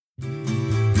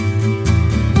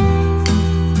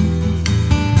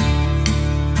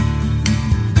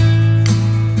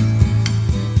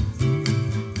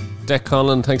Dec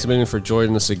Conlon, thanks a million for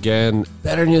joining us again.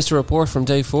 Better news to report from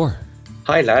day 4.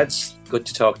 Hi lads, good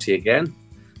to talk to you again.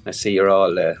 I see you're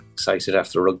all excited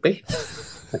after rugby.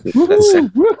 I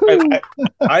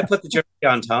put the jersey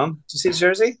on, Tom. Do you see the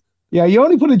jersey? Yeah, you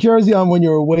only put a jersey on when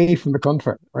you're away from the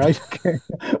country, right? Okay.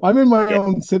 I'm in my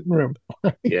own sitting room.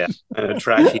 Right? Yeah,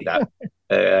 trashy that.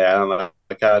 I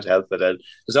can't help it.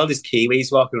 There's all these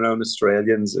Kiwis walking around,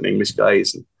 Australians and English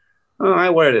guys. And, I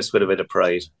wear this with a bit of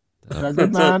pride.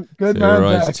 Good man, good man.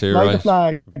 Right, too like right. the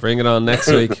flag. Bring it on next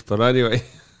week. But anyway,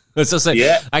 let's just say,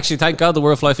 actually, thank God the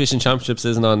World Fly Fishing Championships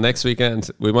isn't on next weekend.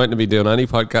 We mightn't be doing any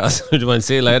podcast. We might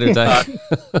see you later,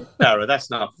 Dec. Sarah, that's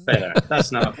not fair.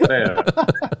 That's not fair.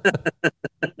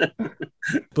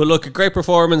 But look, a great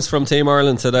performance from Team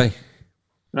Ireland today.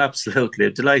 Absolutely,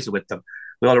 delighted with them.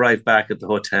 We all arrived back at the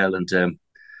hotel and they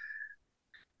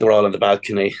were all on the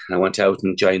balcony. I went out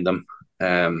and joined them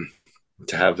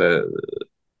to have a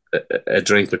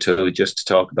drink or two, just to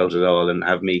talk about it all and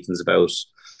have meetings about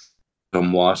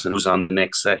what, and it was on the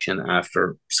next session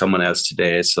after someone else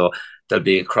today. So there'll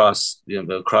be a cross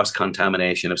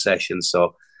contamination of sessions.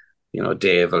 So,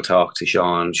 Dave will talk to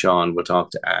Sean will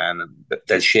talk to Anne, and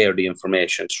they'll share the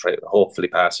information to try, hopefully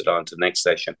pass it on to the next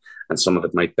session, and some of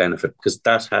it might benefit because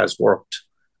that has worked.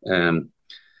 No,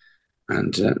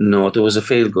 there was a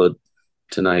feel good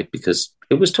tonight because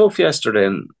it was tough yesterday,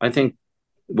 and I think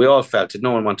we all felt it.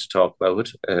 No one wanted to talk about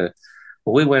it.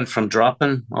 But we went from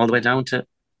dropping all the way down to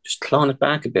just clawing it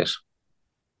back a bit.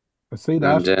 I see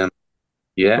that. And,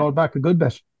 clawed back a good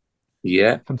bit.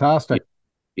 Yeah. Fantastic.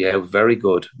 Yeah, very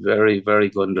good. Very, very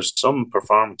good. And there's some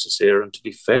performances here, and to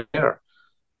be fair,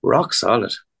 rock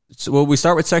solid. So, well, we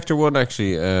start with Sector 1,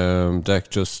 actually, Dec,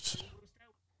 just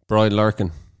Brian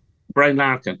Larkin.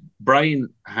 Brian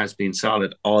has been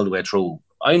solid all the way through.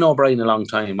 I know Brian a long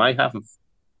time. I haven't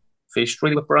fished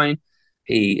really with Brian.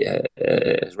 He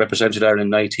has represented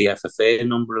Ireland in ITFFA a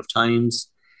number of times.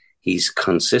 He's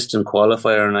consistent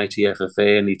qualifier in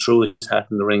ITFFA, and he threw his hat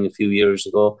in the ring a few years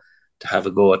ago to have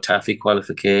a go at Taffy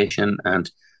qualification, and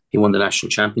he won the national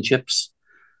championships.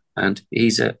 And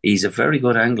he's a very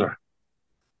good angler.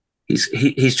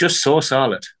 He's just so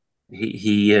solid.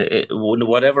 He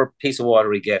whatever piece of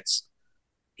water he gets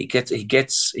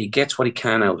what he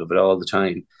can out of it all the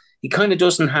time. He kind of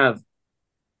doesn't have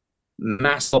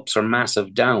mass ups or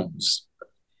massive downs.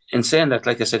 In saying that,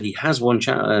 like I said, he has won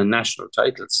national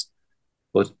titles,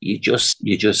 but you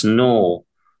just know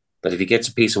that if he gets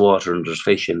a piece of water and there's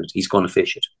fish in it, he's going to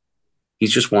fish it.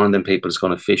 He's just one of them people that's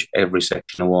going to fish every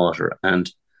section of water,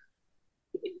 and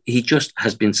he just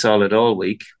has been solid all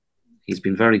week. He's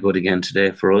been very good again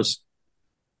today for us,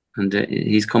 and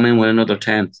he's come in with another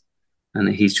 10th,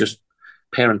 and he's just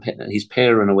pairing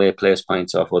away place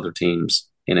points off other teams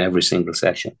in every single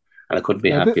session. And I couldn't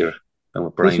be happier than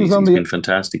with Brian. He's been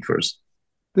fantastic for us.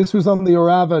 This was on the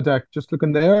Orava, Dec, just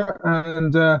looking there,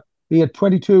 and he had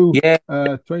 22. Yeah,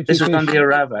 22 this was fish. on the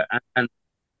Orava, and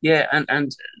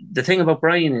the thing about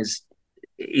Brian is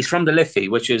he's from the Liffey,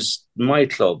 which is my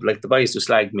club. Like the boys who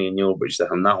slagged me in Newbridge that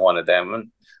I'm not one of them,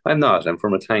 and I'm not. I'm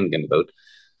from a Tangan.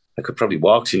 I could probably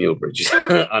walk to Newbridge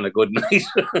on a good night,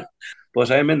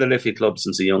 but I'm in the Liffey club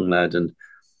since a young lad, and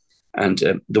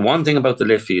the one thing about the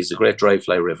Liffey is a great dry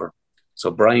fly river. So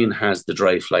Brian has the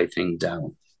dry fly thing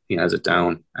down. He has it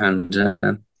down, and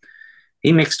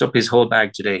he mixed up his whole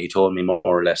bag today. He told me more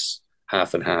or less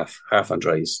half and half on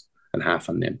dries and half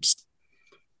on nymphs.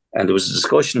 And there was a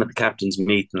discussion at the captain's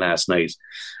meeting last night,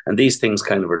 and these things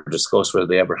kind of were discussed whether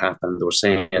they ever happened. They were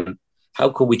saying, how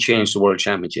could we change the World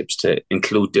Championships to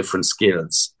include different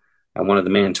skills? And one of the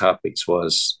main topics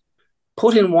was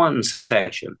put in one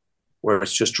section where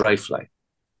it's just dry fly.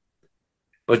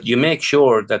 But you make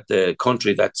sure that the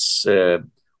country that's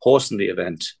hosting the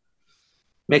event,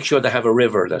 make sure they have a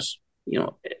river that,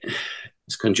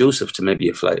 is conducive to maybe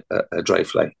a dry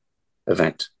fly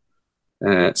event.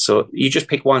 So you just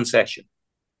pick one session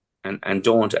and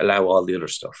don't allow all the other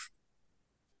stuff.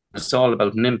 It's all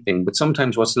about nymphing, but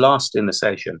sometimes what's lost in the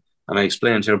session, and I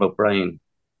explained here about Brian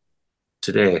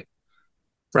today,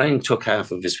 Brian took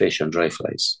half of his fish on dry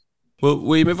flies. Well,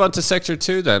 we move on to Sector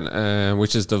 2 then,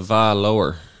 which is the Val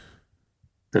Lower.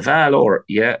 The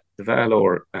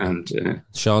Valor, and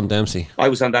Sean Dempsey. I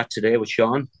was on that today with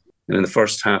Sean in the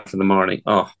first half of the morning.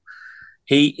 Oh,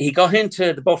 he got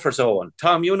into the buffer zone.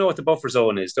 Tom, you know what the buffer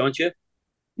zone is, don't you?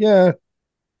 Yeah,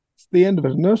 it's the end of it,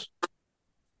 isn't it?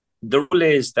 The rule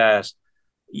is that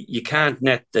you can't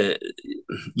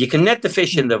you can net the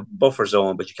fish in the buffer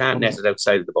zone, but you can't net it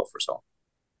outside of the buffer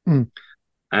zone.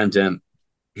 And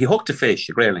he hooked a fish,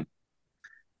 a grayling,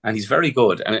 and he's very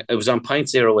good. And it was on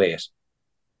 0.08.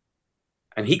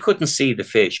 And he couldn't see the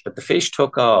fish, but the fish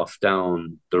took off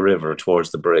down the river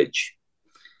towards the bridge.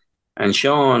 And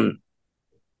Sean,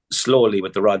 slowly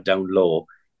with the rod down low,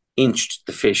 inched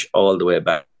the fish all the way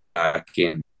back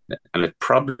in. And it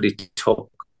probably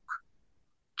took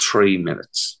 3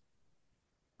 minutes.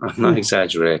 I'm not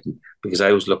exaggerating, because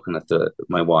I was looking at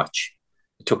my watch.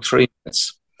 It took 3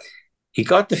 minutes. He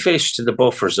got the fish to the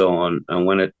buffer zone, and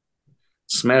when it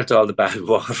smelt all the bad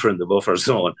water in the buffer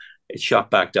zone, it shot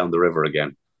back down the river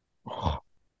again.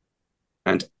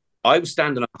 And I was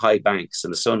standing on high banks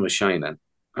and the sun was shining,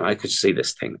 and I could see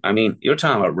this thing. I mean, you're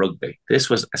talking about rugby. This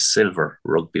was a silver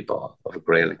rugby ball of a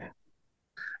grayling.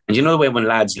 And you know the way when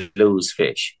lads lose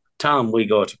fish? Tom, we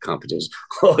go to competitions.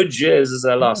 Oh, Jesus,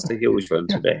 I lost a huge one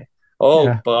today.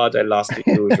 Oh, God, I lost a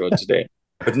huge one today.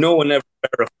 But no one ever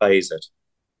verifies it.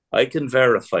 I can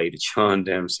verify that Sean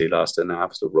Dempsey lost an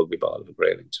absolute rugby ball of a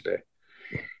grayling today.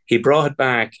 He brought it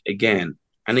back again,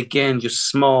 and again, just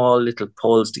small little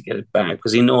pulls to get it back,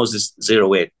 because he knows this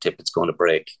 0.8 tip it's going to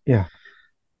break. Yeah.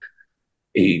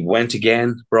 He went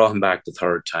again, brought him back the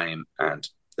third time, and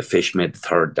the fish made the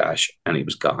third dash, and he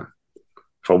was gone.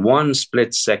 For one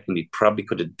split second, he probably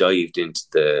could have dived into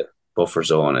the buffer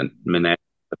zone and minette,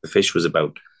 but the fish was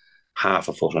about half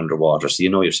a foot underwater, so you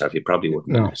know yourself, he probably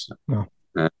wouldn't have missed it. No.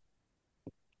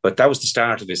 But that was the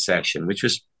start of his session, which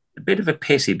was a bit of a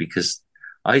pity, because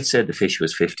I'd said the fish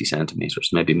was 50 centimetres,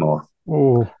 maybe more.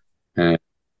 Oh.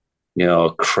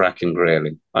 Cracking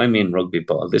grayling. I mean, rugby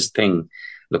ball. This thing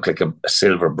looked like a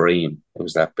silver bream. It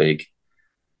was that big.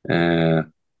 But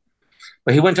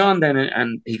he went on then,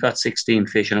 and he got 16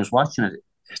 fish, and I was watching it.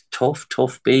 Tough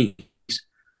beat.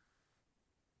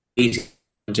 He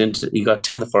got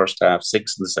to the first half,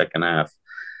 6 in the second half,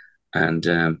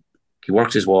 and he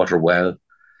worked his water well.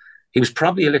 He was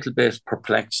probably a little bit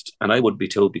perplexed, and I would be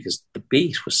too, because the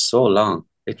beat was so long.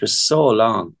 It was so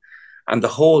long, and the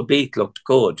whole beat looked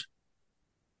good.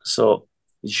 So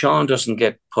Sean doesn't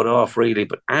get put off really,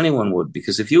 but anyone would,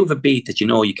 because if you have a beat that you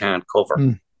know you can't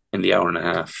cover in the hour and a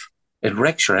half, it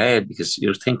wrecks your head, because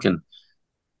you're thinking,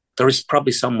 there is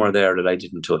probably somewhere there that I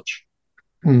didn't touch.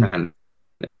 And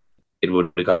it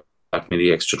would have got me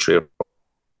the extra 3 or 4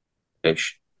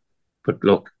 fish. But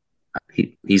look,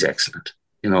 he's excellent.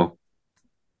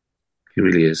 He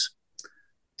really is.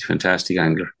 He's a fantastic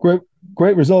angler.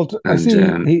 Great result. And, I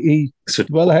see he's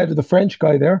well ahead of the French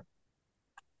guy there,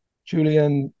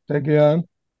 Julien Deguyan.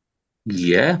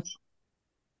 Yeah.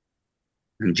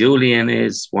 And Julien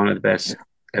is one of the best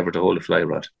ever to hold a fly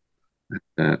rod.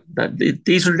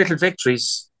 These are little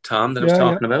victories, Tom, that I was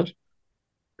talking about.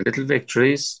 Little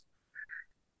victories.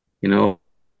 He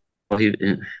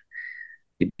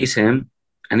beat him,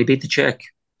 and he beat the Czech.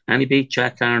 And he beat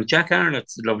Jack Arnott. Jack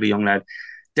Arnott's a lovely young lad.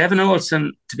 Devin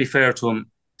Olsen, to be fair to him,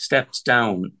 stepped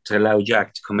down to allow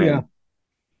Jack to come in.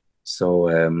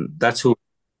 So that's who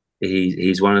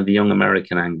he's one of the young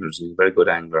American anglers. He's a very good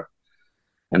angler.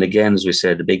 And again, as we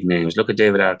said, the big names. Look at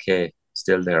David Arquet,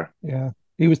 still there. Yeah,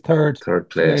 he was third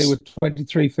place with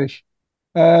 23 fish.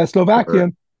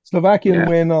 Slovakian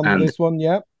win on this one.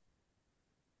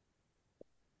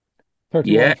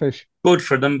 31 fish. Good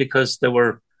for them, because they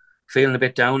were feeling a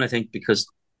bit down, I think, because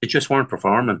they just weren't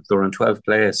performing. They were in 12th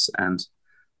place, and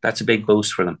that's a big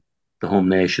boost for them, the home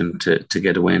nation, to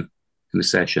get a win in the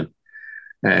session.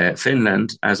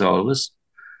 Finland, as always,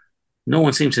 no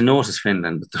one seems to notice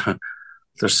Finland, but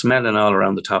they're smelling all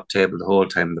around the top table the whole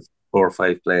time, the 4 or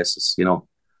 5 places,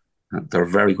 They're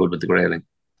very good with the grayling.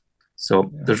 So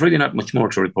there's really not much more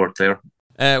to report there.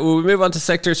 Will we move on to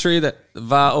Sector 3, the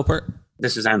Va Upper?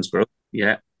 This is Anne's group,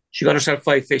 She got herself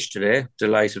 5 fish today,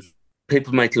 delighted.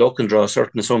 People might look and draw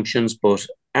certain assumptions, but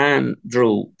Anne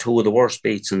drew 2 of the worst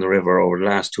beats in the river over the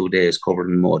last 2 days, covered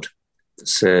in mud.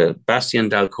 Sebastian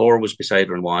Dalcour was beside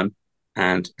her in one,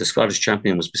 and the Scottish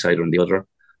champion was beside her in the other,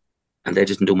 and they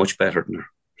didn't do much better than her.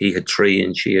 He had 3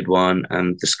 and she had 1,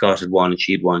 and the Scot had 1 and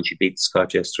she had 1. She beat the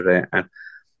Scot yesterday, and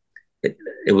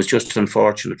it was just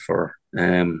unfortunate for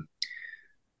her.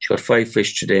 She got 5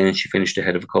 fish today, and she finished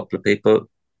ahead of a couple of people,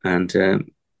 and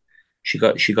she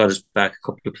got us back a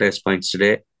couple of place points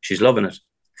today. She's loving it.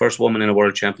 First woman in a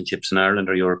World Championships in Ireland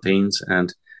or Europeans,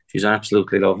 and she's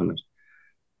absolutely loving it.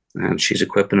 And she's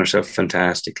equipping herself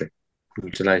fantastically. I'm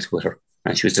delighted with her.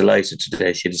 And she was delighted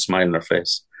today. She had a smile on her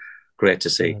face. Great to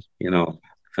see,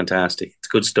 fantastic. It's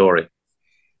a good story.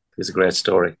 It's a great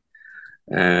story.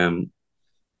 By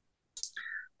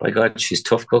God, she's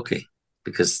tough cookie,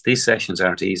 because these sessions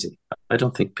aren't easy. I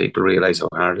don't think people realise how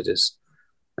hard it is.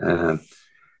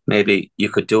 Maybe you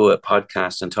could do a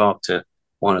podcast and talk to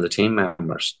one of the team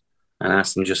members and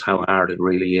ask them just how hard it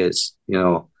really is.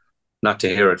 not to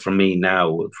hear it from me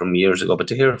now, from years ago, but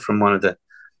to hear it from one of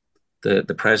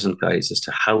the present guys as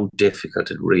to how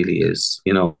difficult it really is,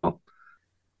 you know.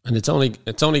 And it's only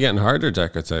getting harder,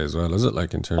 Jack, I'd say, as well, is it?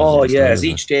 Like in terms of as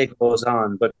each day goes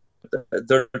on, but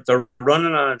they're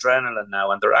running on adrenaline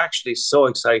now, and they're actually so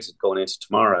excited going into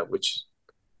tomorrow, which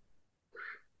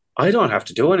I don't have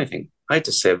to do anything. I had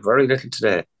to say very little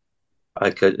today.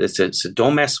 It's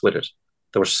don't mess with it.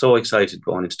 They were so excited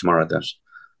going into tomorrow that,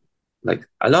 like,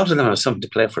 a lot of them have something to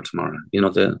play for tomorrow. You know,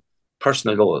 the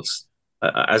personal goals.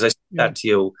 As I said that to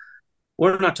you,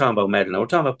 we're not talking about medal now. We're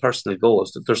talking about personal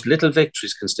goals. That there's little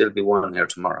victories can still be won here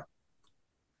tomorrow.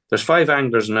 There's 5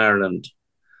 anglers in Ireland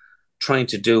trying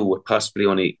to do what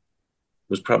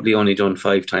was probably only done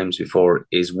 5 times before,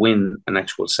 is win an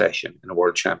actual session in a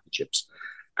World Championships.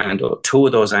 And 2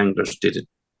 of those anglers did it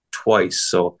twice.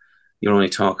 So you're only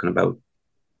talking about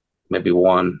maybe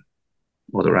 1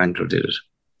 other angler did it.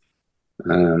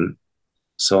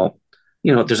 So,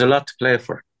 you know, there's a lot to play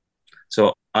for.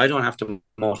 So I don't have to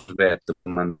motivate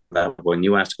them on that one.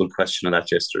 You asked a good question on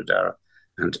that yesterday, Dara,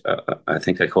 and I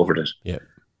think I covered it. Yeah,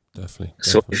 definitely.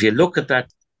 So if you look at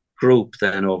that group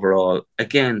then overall,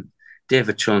 again,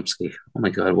 David Chomsky, oh my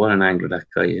God, what an angler that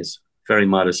guy is. Very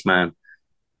modest man.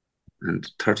 And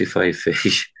 35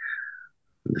 fish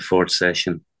in the 4th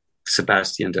session.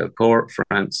 Sebastian Delcourt,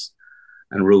 France,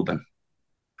 and Ruben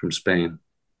from Spain.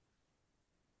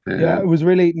 It was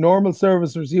really normal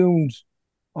service resumed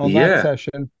on that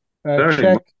session.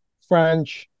 Czech,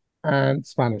 French, and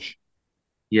Spanish.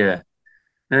 Yeah.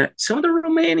 Some of the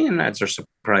Romanian lads are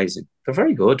surprising. They're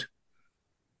very good.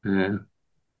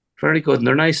 Very good. And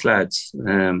they're nice lads.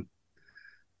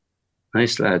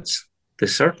 Nice lads. They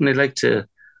certainly like to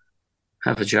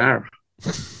have a jar.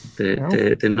 They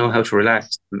know how to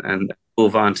relax and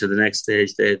move on to the next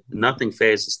stage. Nothing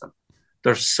phases them.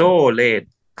 They're so laid.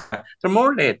 They're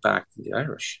more laid back than the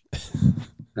Irish.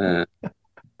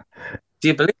 Do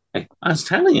you believe me? I was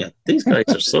telling you, these guys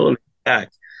are so laid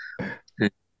back.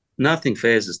 Nothing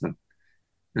phases them.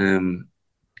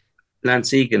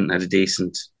 Lance Egan had a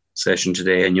decent session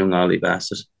today, and young Ollie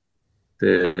Bassett,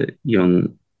 the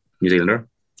young New Zealander.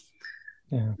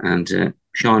 Yeah. And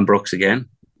Sean Brooks again,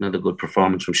 another good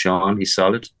performance from Sean. He's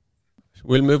solid.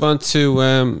 We'll move on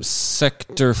to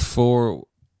Sector 4.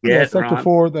 Yeah, Sector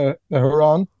 4, the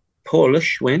Huron.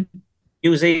 Polish win.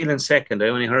 New Zealand second. I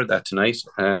only heard that tonight.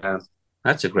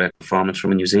 That's a great performance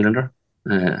from a New Zealander.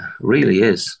 Really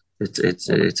is.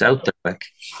 It's out there, like.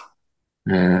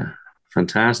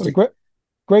 Fantastic.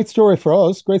 Great story for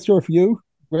us. Great story for you.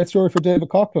 Great story for David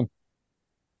Coughlin.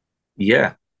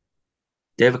 Yeah.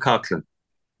 David Coughlin.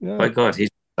 Yeah. My God, he's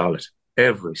solid.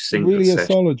 Every single really is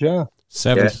solid, yeah.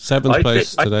 Seventh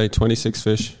place today, 26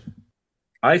 fish.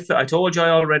 I told you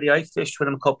already, I fished with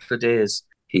him a couple of days.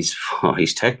 He's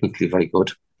technically very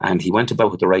good, and he went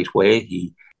about it the right way.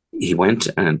 He went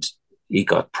and he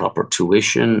got proper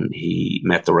tuition. He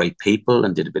met the right people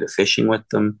and did a bit of fishing with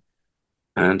them,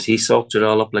 and he soaked it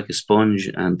all up like a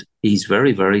sponge. And he's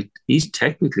he's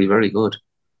technically very good.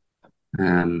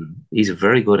 He's a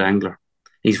very good angler.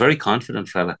 He's a very confident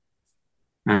fella.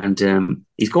 And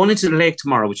he's going into the lake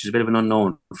tomorrow, which is a bit of an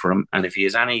unknown for him. And if he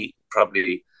has any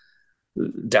probably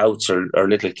doubts or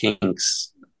little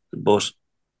kinks, but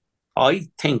I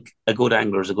think a good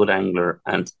angler is a good angler,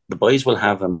 and the boys will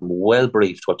have him well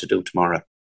briefed what to do tomorrow.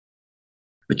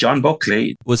 But John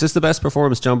Buckley... Was this the best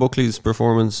performance, John Buckley's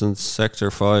performance in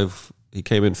Sector 5? He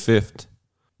came in 5th.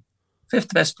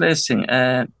 5th best placing.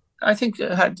 I think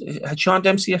had Sean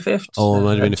Dempsey a 5th. Oh, it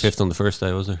might have been a 5th on the first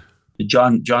day, was there?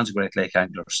 John's a great lake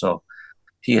angler, so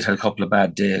he had a couple of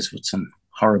bad days with some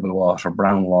horrible water,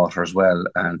 brown water as well,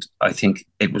 and I think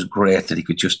it was great that he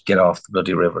could just get off the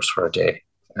bloody rivers for a day.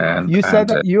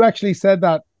 You actually said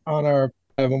that on our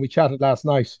when we chatted last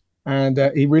night, and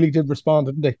he really did respond,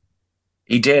 didn't he?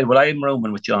 He did. Well, I'm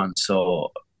rooming with John,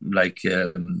 so like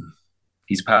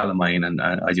he's a pal of mine, and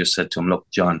I just said to him, "Look,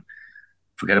 John,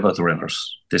 forget about the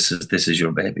rivers. This is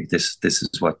your baby. This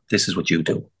is what you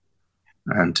do."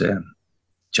 And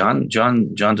John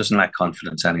doesn't lack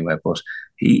confidence anyway, but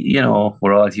he,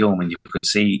 we're all human. You could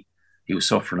see he was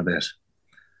suffering a bit,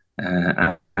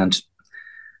 and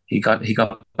he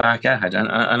got back at it.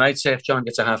 And I'd say if John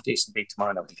gets a half decent beat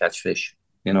tomorrow, now he'll catch fish.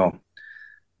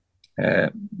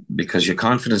 Because your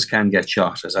confidence can get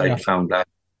shot, as I found that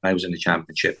I was in the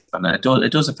championship, and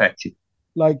it does affect you.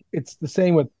 Like, it's the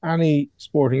same with any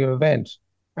sporting event,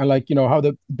 and like how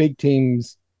the big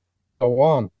teams go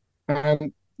on.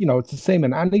 And, it's the same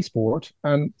in any sport.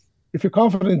 And if your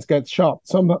confidence gets shot,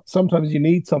 sometimes you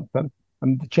need something,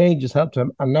 and the change has helped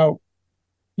him. And now,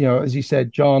 as you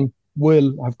said, John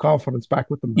will have confidence back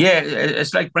with them. Yeah,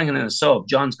 it's like bringing in a sub.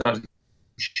 John's got a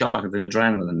shot of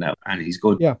adrenaline now, and he's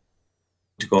good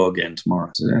to go again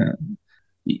tomorrow. So,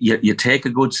 you take a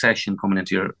good session coming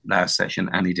into your last session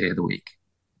any day of the week.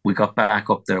 We got back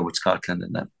up there with Scotland,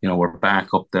 and then we're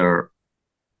back up there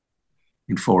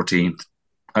in 14th.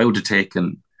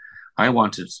 I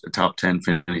wanted a top 10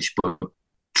 finish, but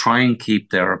try and keep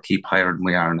there or keep higher than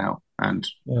we are now. And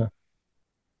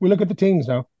we look at the teams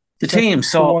now. The team.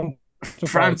 So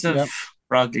France have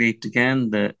frog leaped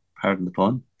again. Pardon the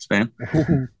pun, Spain.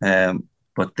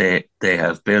 But they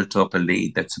have built up a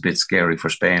lead that's a bit scary for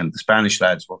Spain. The Spanish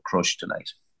lads were crushed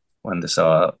tonight when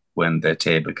the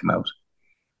table came out.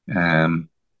 I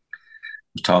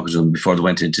was talking to them before they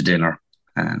went into dinner,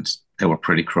 and they were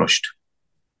pretty crushed.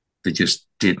 They just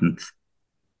didn't.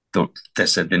 They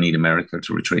said they need a miracle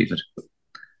to retrieve it,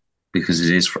 because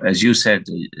it is, as you said,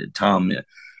 Tom,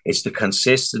 it's the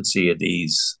consistency of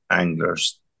these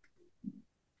anglers.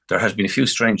 There has been a few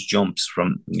strange jumps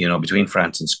from between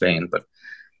France and Spain, but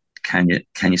can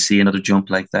you see another jump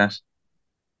like that?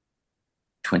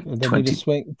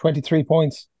 23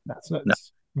 points. That's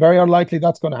very unlikely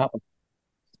that's going to happen.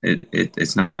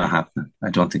 It's not happening. I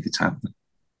don't think it's happening.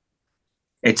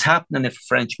 It's happening if a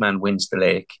Frenchman wins the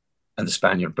lake and the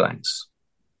Spaniard blanks.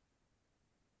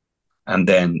 And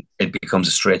then it becomes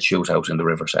a straight shootout in the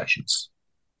river sessions.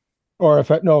 Or if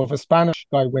a Spanish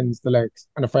guy wins the lakes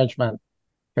and a Frenchman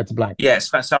gets a blank. Yes,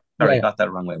 sorry, I got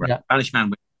that wrong way. Right? Spanish man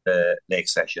wins the lake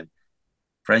session,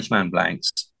 Frenchman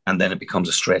blanks, and then it becomes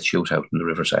a straight shootout in the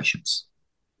river sessions.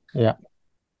 Yeah.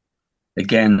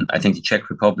 Again, I think the Czech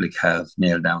Republic have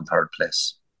nailed down third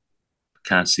place.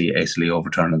 Can't see Italy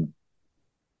overturning them.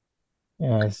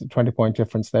 Yeah, it's a 20-point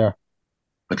difference there.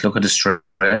 But look at Australia.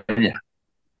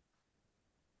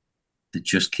 They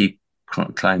just keep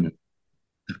climbing.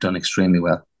 They've done extremely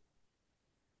well.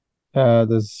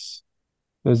 There's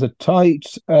a tight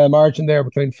margin there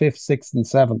between 5th, 6th, and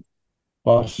 7th.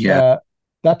 But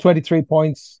that 23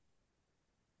 points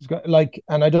is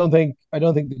and I don't think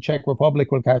the Czech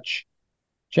Republic will catch.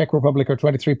 Czech Republic are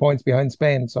 23 points behind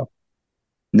Spain. So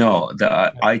no,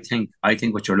 I think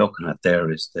what you're looking at there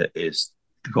is the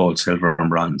gold, silver, and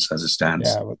bronze as it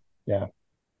stands.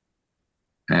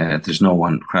 There's no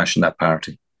one crashing that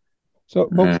party. So,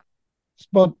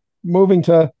 but moving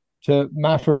to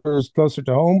matters closer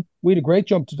to home, we had a great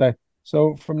jump today.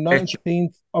 So from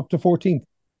 19th up to 14th.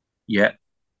 Yeah,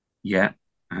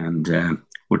 and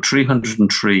we're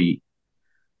 303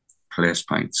 place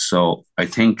points. So I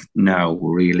think now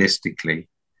realistically,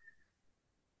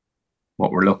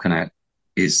 what we're looking at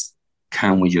is,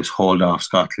 can we just hold off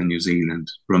Scotland, New Zealand,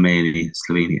 Romania,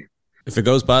 Slovenia? If it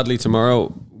goes badly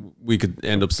tomorrow, we could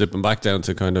end up slipping back down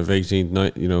to kind of 18th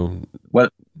night, Well,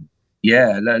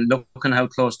 yeah, looking how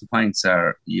close the points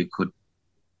are, you could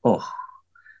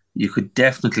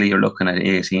definitely, you're looking at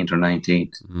 18th or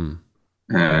 19th.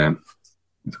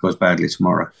 If it goes badly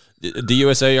tomorrow. The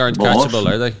USA aren't catchable,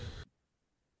 are they?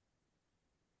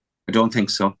 I don't think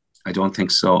so. The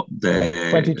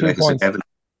 22 points.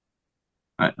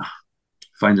 I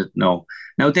find it no.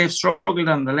 Now they've struggled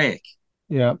on the lake.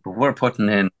 Yeah, but we're putting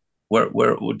in.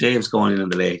 We're Dave's going in on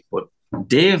the lake, but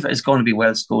Dave is going to be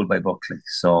well schooled by Buckley,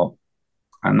 so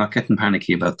I'm not getting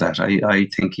panicky about that. I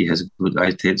think he has a good.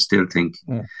 I still think,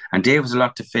 and Dave has a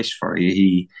lot to fish for.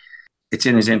 It's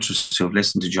in his interest to have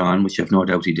listened to John, which I've no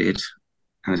doubt he did,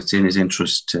 and it's in his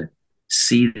interest to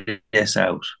see this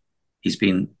out. He's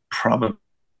been probably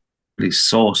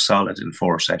so solid in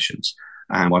 4 sessions,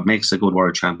 and what makes a good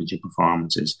World Championship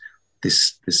performance is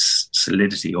this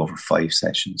solidity over 5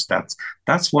 sessions.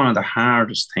 That's one of the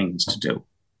hardest things to do.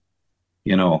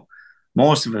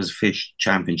 Most of his fish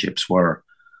championships were,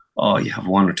 you have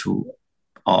 1 or 2,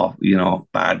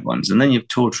 bad ones, and then you have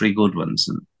 2 or 3 good ones.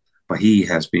 But he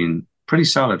has been pretty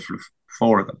solid for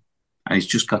 4 of them, and he's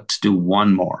just got to do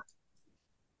 1 more.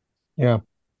 Yeah,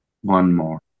 1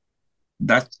 more.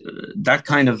 That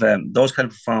kind of those kind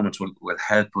of performance will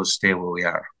help us stay where we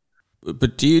are. But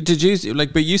But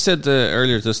you said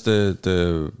earlier, just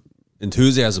the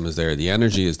enthusiasm is there, the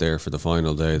energy is there for the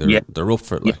final day. They're up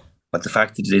for it. But the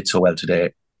fact that they did so well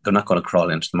today, they're not going to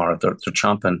crawl into tomorrow. They're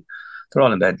chomping. They're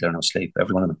all in bed. They're no sleep.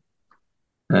 Every one of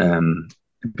them.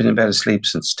 They've been in bed asleep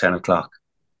since 10 o'clock.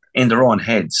 In their own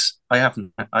heads. I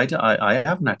haven't had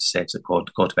to say to go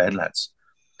to bed, lads.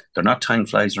 They're not time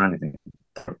flies or anything.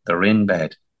 They're in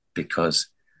bed because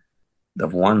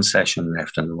they've 1 session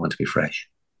left and they want to be fresh.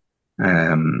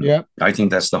 I think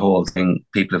that's the whole thing.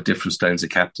 People have different styles of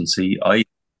captaincy. I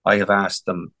have asked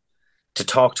them to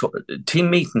talk to team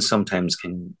meetings. Sometimes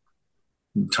can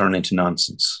turn into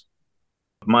nonsense.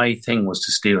 My thing was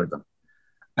to steer them,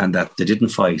 and that they didn't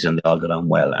fight and they all got on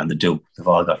well, and they've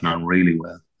all gotten on really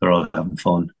well. They're all having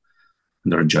fun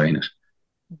and they're enjoying it.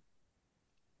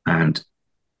 And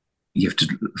you have to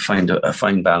find a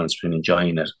fine balance between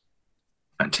enjoying it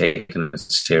and taking it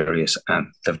serious, and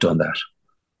they've done that.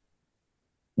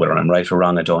 Whether I'm right or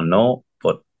wrong, I don't know,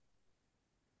 but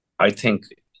I think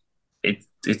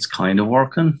it's kind of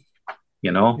working,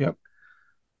 you know. Yep.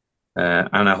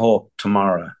 And I hope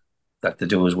tomorrow that they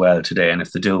do as well today. And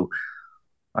if they do,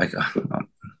 I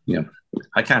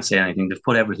can't say anything. They've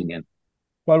put everything in.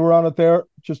 While we're on it there,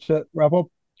 just to wrap up,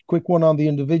 quick one on the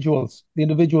individual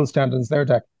standings there,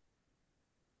 Dak.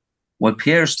 Well,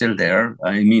 Pierre's still there.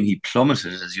 I mean, he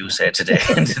plummeted, as you say, today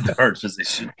into the third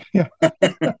position. Yeah.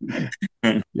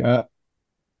 Yeah.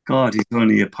 God, he's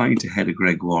only a point ahead of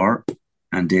Gregoire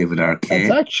and David Arquet.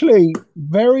 It's actually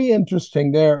very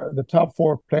interesting there, the top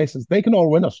 4 places. They can all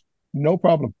win it. No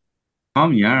problem.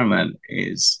 Tom Yarman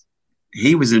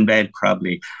he was in bed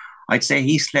probably. I'd say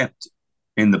he slept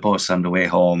in the bus on the way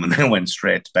home and then went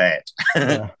straight to bed.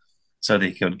 Yeah. So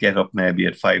they could get up maybe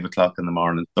at 5 o'clock in the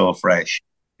morning so fresh,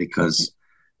 because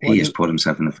he has put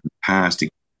himself in a fantastic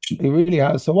position. He really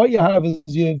has. So what you have is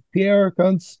you have Pierre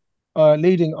Kuntz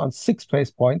leading on 6 place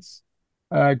points.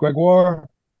 Gregoire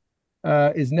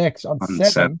is next on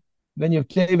 7. Then you have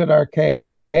David Arquet,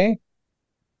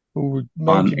 who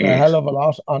mentioned a hell of a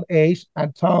lot, on 8,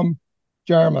 and Tom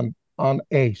Jarman on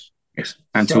 8. Yes,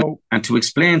 and to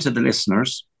explain to the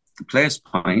listeners, the place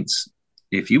points,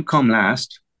 if you come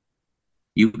last,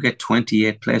 you get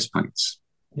 28 place points.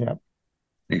 Yeah.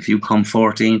 If you come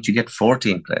 14th, you get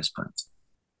 14 place points.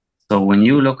 So when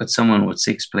you look at someone with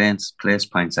 6 place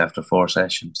points after 4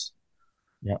 sessions,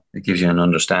 yeah, it gives you an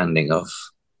understanding of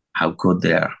how good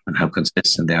they are and how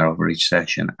consistent they are over each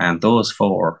session. And those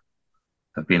 4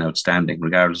 have been outstanding,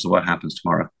 regardless of what happens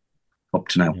tomorrow, up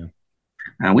to now. Yeah.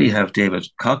 And we have David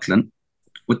Coughlin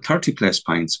with 30 place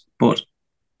points, but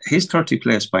his 30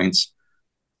 place points,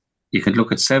 you can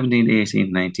look at 17,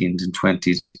 18, 19, and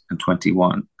 20, and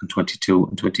 21, and 22,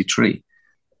 and 23.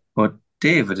 But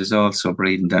David is also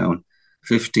breathing down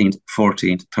 15th,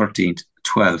 14th, 13th,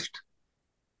 12th,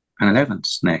 and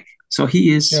 11th neck. So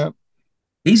he's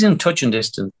in touching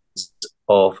distance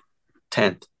of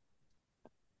 10th.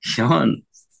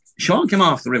 Sean came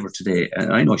off the river today,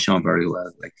 and I know Sean very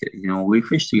well. We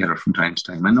fish together from time to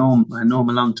time. I know him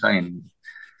a long time.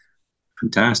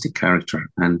 Fantastic character.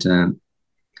 And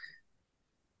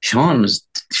Sean is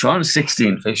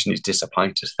 16 fish and he's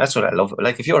disappointed. That's what I love.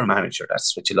 Like, if you're a manager,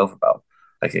 that's what you love about.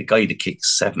 Like a guy that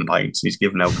kicks 7 pints and he's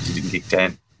given out because he didn't kick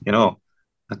 10.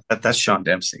 That's Sean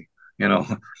Dempsey.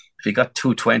 If he got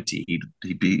 220,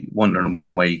 he'd be wondering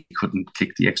why he couldn't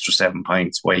kick the extra 7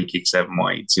 pints, why he kicked 7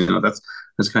 wides.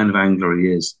 That's kind of angler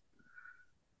he is.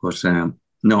 But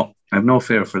no, I have no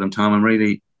fear for them, Tom.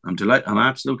 I'm delighted. I'm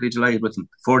absolutely delighted with them.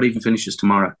 Before it even finishes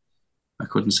tomorrow, I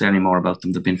couldn't say any more about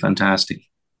them. They've been fantastic.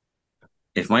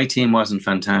 If my team wasn't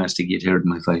fantastic, you'd hear it in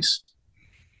my face.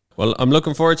 Well, I'm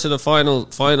looking forward to the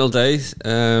final days.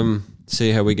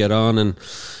 See how we get on, and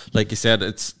like you said,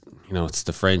 it's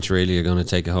the French really are going to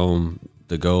take home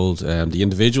the gold. The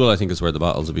individual, I think, is where the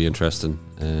battles will be interesting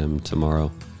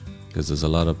tomorrow, because there's a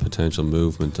lot of potential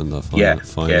movement in the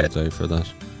final day for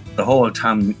that. The whole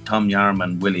Tom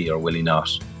Yarman, Willie or Willie not.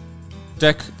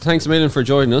 Dec, thanks a million for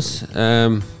joining us.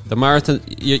 The marathon,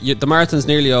 the marathon's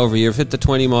nearly over. You've hit the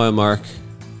 20-mile mark.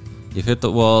 You've hit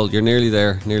the wall. You're nearly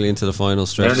there, nearly into the final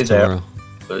stretch tomorrow.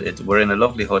 We're in a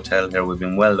lovely hotel here. We've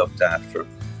been well looked after.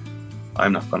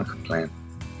 I'm not going to complain.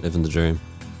 Living the dream.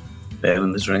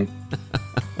 Living the dream.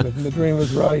 Living the dream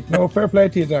is right. No, fair play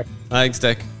to you, Dec. Thanks,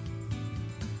 Dec.